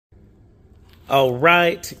All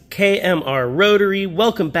right, KMR Rotary,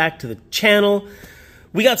 welcome back to the channel.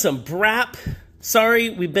 We got some brap. Sorry,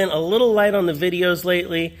 we've been a little light on the videos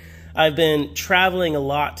lately. I've been traveling a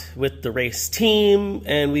lot with the race team,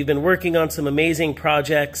 and we've been working on some amazing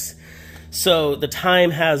projects, so the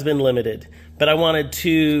time has been limited. But I wanted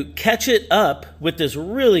to catch it up with this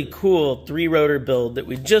really cool 3-rotor build that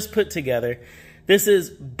we just put together. This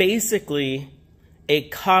is basically a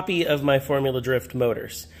copy of my Formula Drift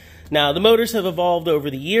motors. Now, the motors have evolved over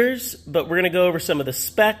the years, but we're going to go over some of the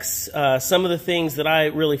specs, some of the things that I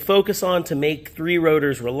really focus on to make 3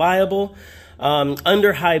 rotors reliable,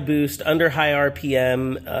 under high boost, under high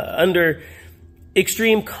RPM, under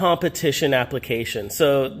extreme competition application.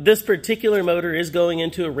 So this particular motor is going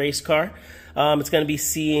into a race car. It's going to be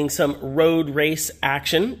seeing some road race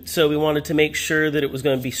action, so we wanted to make sure that it was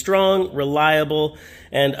going to be strong, reliable,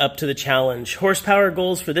 and up to the challenge. Horsepower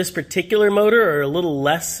goals for this particular motor are a little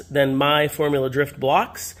less than my Formula Drift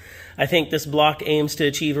blocks. I think this block aims to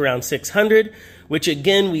achieve around 600, which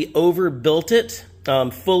again, we overbuilt it.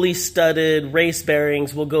 Fully studded, race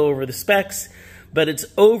bearings, we'll go over the specs, but it's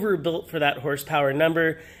overbuilt for that horsepower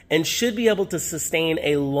number and should be able to sustain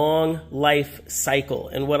a long life cycle.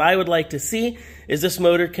 And what I would like to see is this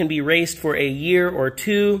motor can be raced for a year or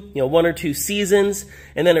two, 1 or 2 seasons,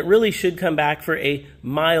 and then it really should come back for a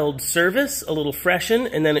mild service, a little freshen,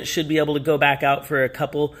 and then it should be able to go back out for a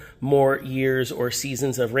couple more years or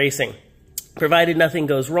seasons of racing. Provided nothing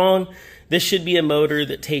goes wrong, this should be a motor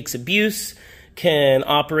that takes abuse, can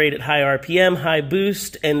operate at high RPM, high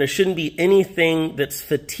boost, and there shouldn't be anything that's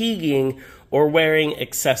fatiguing or wearing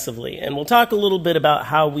excessively. And we'll talk a little bit about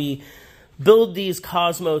how we build these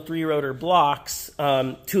Cosmo 3-rotor blocks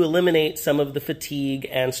to eliminate some of the fatigue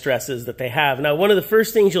and stresses that they have. Now, one of the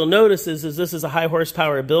first things you'll notice is this is a high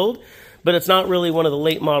horsepower build, but it's not really one of the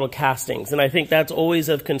late model castings. And I think that's always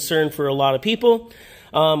of concern for a lot of people.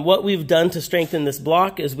 What we've done to strengthen this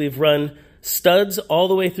block is we've run studs all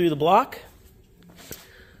the way through the block,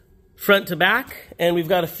 front to back, and we've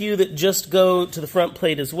got a few that just go to the front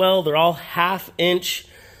plate as well. They're all 1/2 inch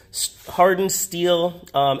hardened steel,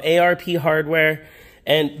 ARP hardware,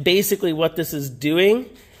 and basically what this is doing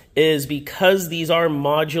is, because these are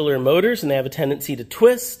modular motors and they have a tendency to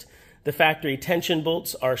twist, the factory tension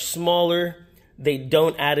bolts are smaller, they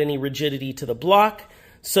don't add any rigidity to the block.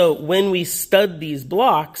 So when we stud these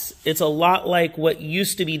blocks, it's a lot like what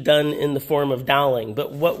used to be done in the form of doweling,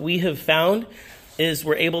 but what we have found is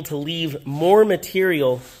we're able to leave more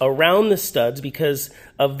material around the studs because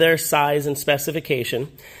of their size and specification.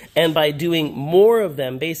 And by doing more of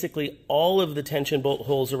them, basically all of the tension bolt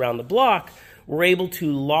holes around the block, we're able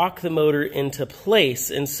to lock the motor into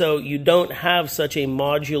place. And so you don't have such a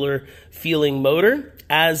modular feeling motor.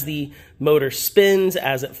 As the motor spins,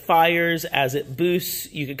 as it fires, as it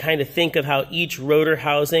boosts, you could kind of think of how each rotor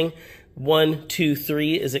housing, 1, 2,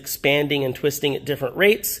 3, is expanding and twisting at different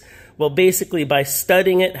rates. Well, basically by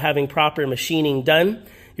studding it, having proper machining done,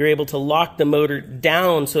 you're able to lock the motor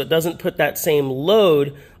down so it doesn't put that same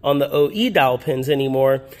load on the OE dowel pins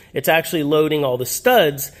anymore. It's actually loading all the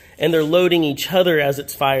studs, and they're loading each other as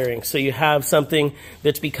it's firing. So you have something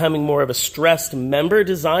that's becoming more of a stressed member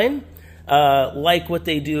design, like what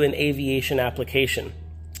they do in aviation application.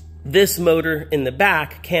 This motor in the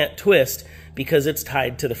back can't twist because it's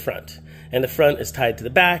tied to the front, and the front is tied to the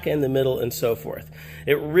back and the middle and so forth.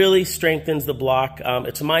 It really strengthens the block.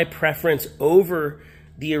 It's my preference over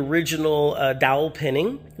the original dowel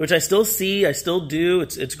pinning, which I still see, I still do,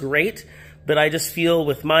 it's great, but I just feel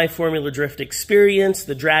with my Formula Drift experience,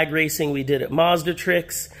 the drag racing we did at Mazda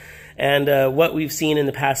Tricks, and what we've seen in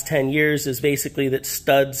the past 10 years is basically that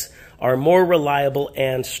studs are more reliable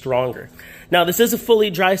and stronger. Now, this is a fully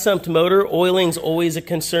dry sumped motor. Oiling's always a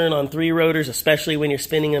concern on 3 rotors, especially when you're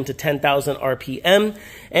spinning them to 10,000 RPM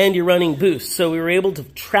and you're running boost. So we were able to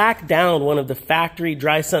track down one of the factory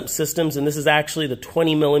dry sump systems, and this is actually the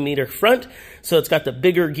 20mm front. So it's got the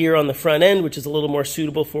bigger gear on the front end, which is a little more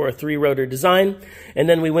suitable for a 3-rotor design. And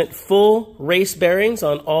then we went full race bearings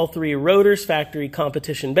on all 3 rotors, factory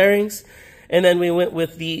competition bearings. And then we went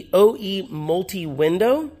with the OE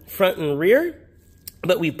multi-window, front and rear,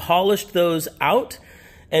 but we polished those out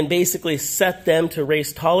and basically set them to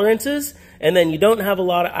race tolerances. And then you don't have a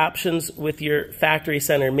lot of options with your factory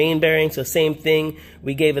center main bearing, so same thing,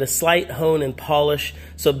 we gave it a slight hone and polish.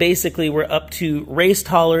 So basically we're up to race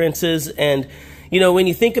tolerances, and when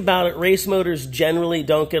you think about it, race motors generally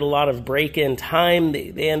don't get a lot of break-in time.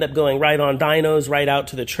 They end up going right on dynos, right out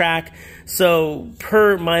to the track. So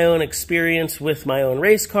per my own experience with my own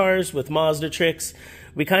race cars, with Mazda Tricks,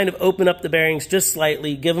 we kind of open up the bearings just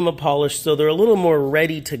slightly, give them a polish so they're a little more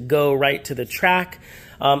ready to go right to the track.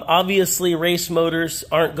 Obviously, race motors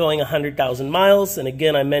aren't going 100,000 miles. And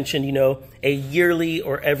again, I mentioned, a yearly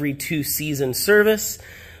or every 2-season service.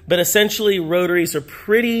 But essentially, rotaries are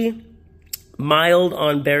pretty mild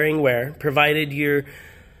on bearing wear, provided your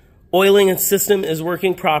oiling and system is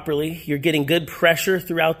working properly. You're getting good pressure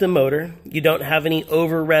throughout the motor. You don't have any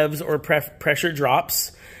over revs or pressure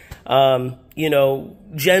drops. Generally,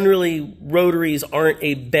 rotaries aren't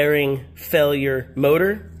a bearing failure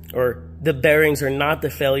motor, or the bearings are not the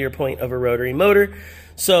failure point of a rotary motor.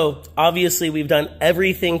 So obviously we've done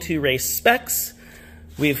everything to race specs.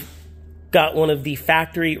 We've got one of the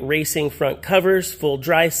factory racing front covers, full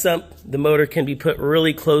dry sump. The motor can be put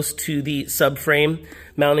really close to the subframe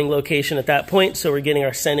mounting location at that point, so we're getting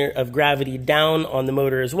our center of gravity down on the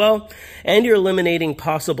motor as well. And you're eliminating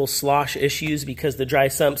possible slosh issues because the dry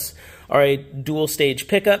sumps are a dual stage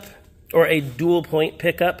pickup or a dual point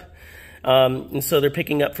pickup. And so they're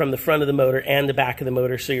picking up from the front of the motor and the back of the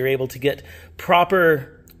motor, so you're able to get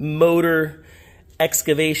proper motor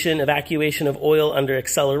excavation, evacuation of oil under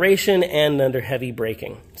acceleration and under heavy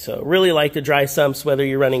braking. So really like the dry sumps, whether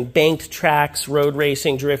you're running banked tracks, road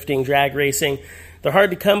racing, drifting, drag racing. They're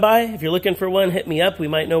hard to come by. If you're looking for one, hit me up. We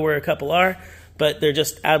might know where a couple are, but they're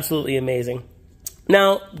just absolutely amazing.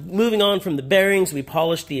 Now, moving on from the bearings, we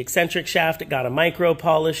polished the eccentric shaft. It got a micro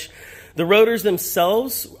polish. The rotors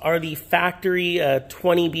themselves are the factory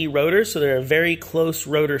 20B rotors, so they're a very close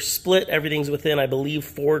rotor split. Everything's within, I believe,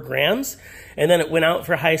 4 grams. And then it went out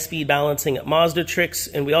for high-speed balancing at Mazda Tricks,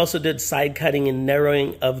 and we also did side cutting and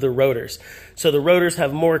narrowing of the rotors. So the rotors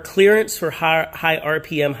have more clearance for high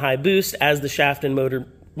RPM, high boost as the shaft and motor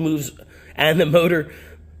moves, and the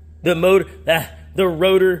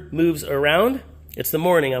rotor moves around. It's the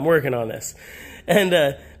morning, I'm working on this.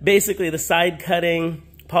 And basically the side cutting,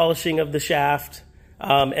 polishing of the shaft,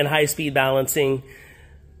 and high-speed balancing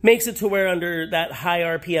makes it to where under that high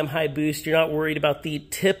RPM, high boost, you're not worried about the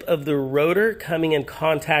tip of the rotor coming in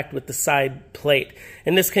contact with the side plate.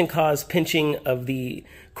 And this can cause pinching of the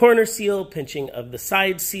corner seal, pinching of the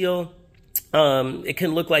side seal. It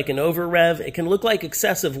can look like an over rev. It can look like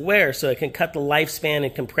excessive wear, so it can cut the lifespan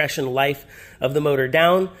and compression life of the motor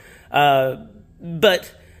down.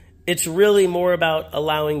 But it's really more about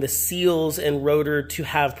allowing the seals and rotor to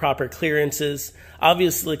have proper clearances.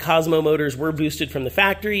 Obviously, Cosmo motors were boosted from the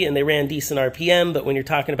factory and they ran decent RPM, but when you're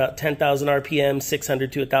talking about 10,000 RPM,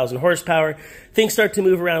 600 to 1,000 horsepower, things start to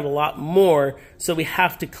move around a lot more, so we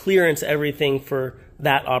have to clearance everything for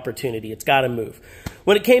that opportunity. It's got to move.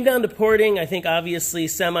 When it came down to porting, I think obviously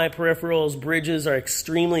semi-peripherals, bridges are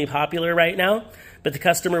extremely popular right now. But the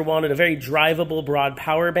customer wanted a very drivable broad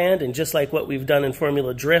power band, and just like what we've done in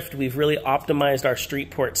Formula Drift, we've really optimized our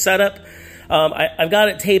street port setup. I've got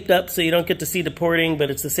it taped up so you don't get to see the porting,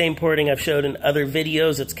 but it's the same porting I've showed in other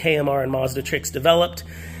videos. It's KMR and Mazda Tricks developed.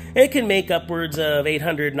 It can make upwards of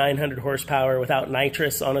 800, 900 horsepower without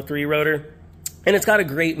nitrous on a 3-rotor. And it's got a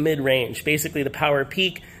great mid-range. Basically, the power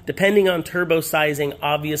peak, depending on turbo sizing,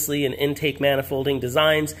 obviously, and intake manifolding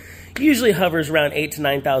designs, usually hovers around 8,000 to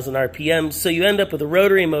 9,000 RPM. So you end up with a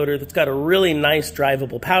rotary motor that's got a really nice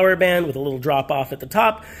drivable power band with a little drop-off at the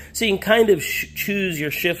top. So you can kind of choose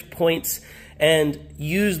your shift points and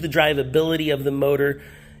use the drivability of the motor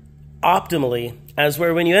optimally, as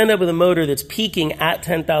where when you end up with a motor that's peaking at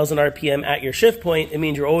 10,000 RPM at your shift point, it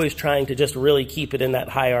means you're always trying to just really keep it in that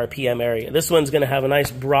high RPM area. This one's going to have a nice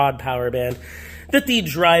broad power band that the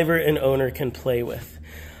driver and owner can play with.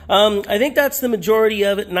 I think that's the majority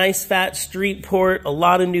of it. Nice fat street port, a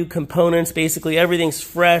lot of new components. Basically everything's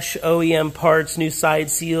fresh, OEM parts, new side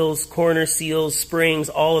seals, corner seals, springs,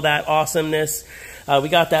 all of that awesomeness. We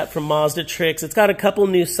got that from Mazda Tricks. It's got a couple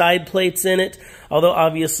new side plates in it, although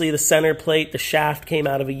obviously the center plate, the shaft came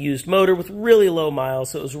out of a used motor with really low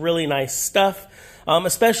miles, so it was really nice stuff,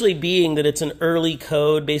 especially being that it's an early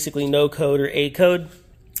code, basically no code or A code.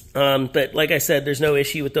 But like I said, there's no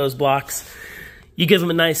issue with those blocks. You give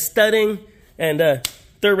them a nice studding, and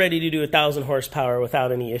they're ready to do 1,000 horsepower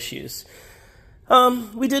without any issues.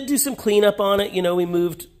 We did do some cleanup on it. You know,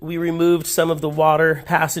 we removed some of the water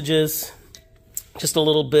passages, just a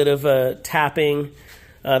little bit of tapping.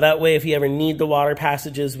 That way, if you ever need the water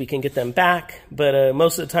passages, we can get them back. But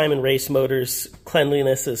most of the time in race motors,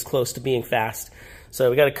 cleanliness is close to being fast. So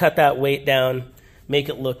we got to cut that weight down, make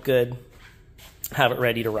it look good, have it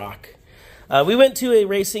ready to rock. We went to a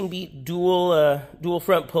Racing Beat dual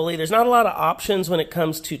front pulley. There's not a lot of options when it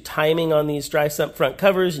comes to timing on these dry sump front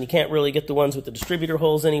covers, and you can't really get the ones with the distributor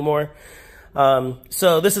holes anymore.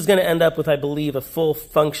 So this is going to end up with, I believe, a full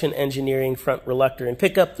function engineering front reluctor and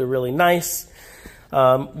pickup. They're really nice.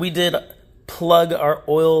 We did plug our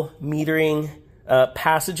oil metering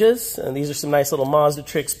passages. And these are some nice little Mazda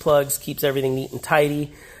Tricks plugs, keeps everything neat and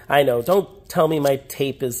tidy. I know, don't tell me my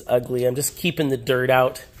tape is ugly. I'm just keeping the dirt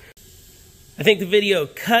out. I think the video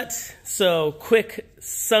cut, so quick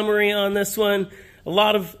summary on this one. A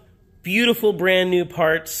lot of beautiful brand new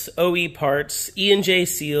parts, OE parts, E&J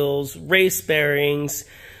seals, race bearings,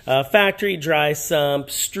 factory dry sump,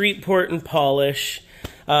 street port and polish.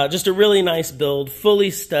 Just a really nice build,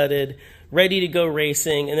 fully studded, ready to go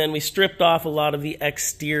racing. And then we stripped off a lot of the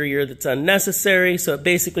exterior that's unnecessary, so it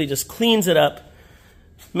basically just cleans it up,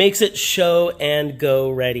 makes it show and go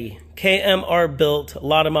ready. KMR built, a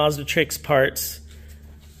lot of Mazda Tricks parts,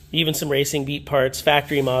 even some Racing Beat parts,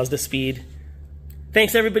 factory Mazda speed.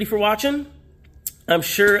 Thanks everybody for watching. I'm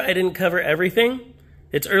sure I didn't cover everything.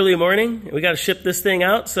 It's early morning, and we got to ship this thing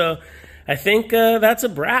out, so I think that's a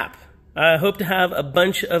wrap. I hope to have a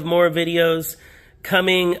bunch of more videos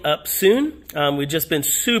coming up soon. We've just been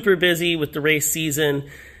super busy with the race season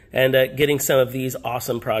and getting some of these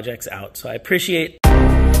awesome projects out. So I appreciate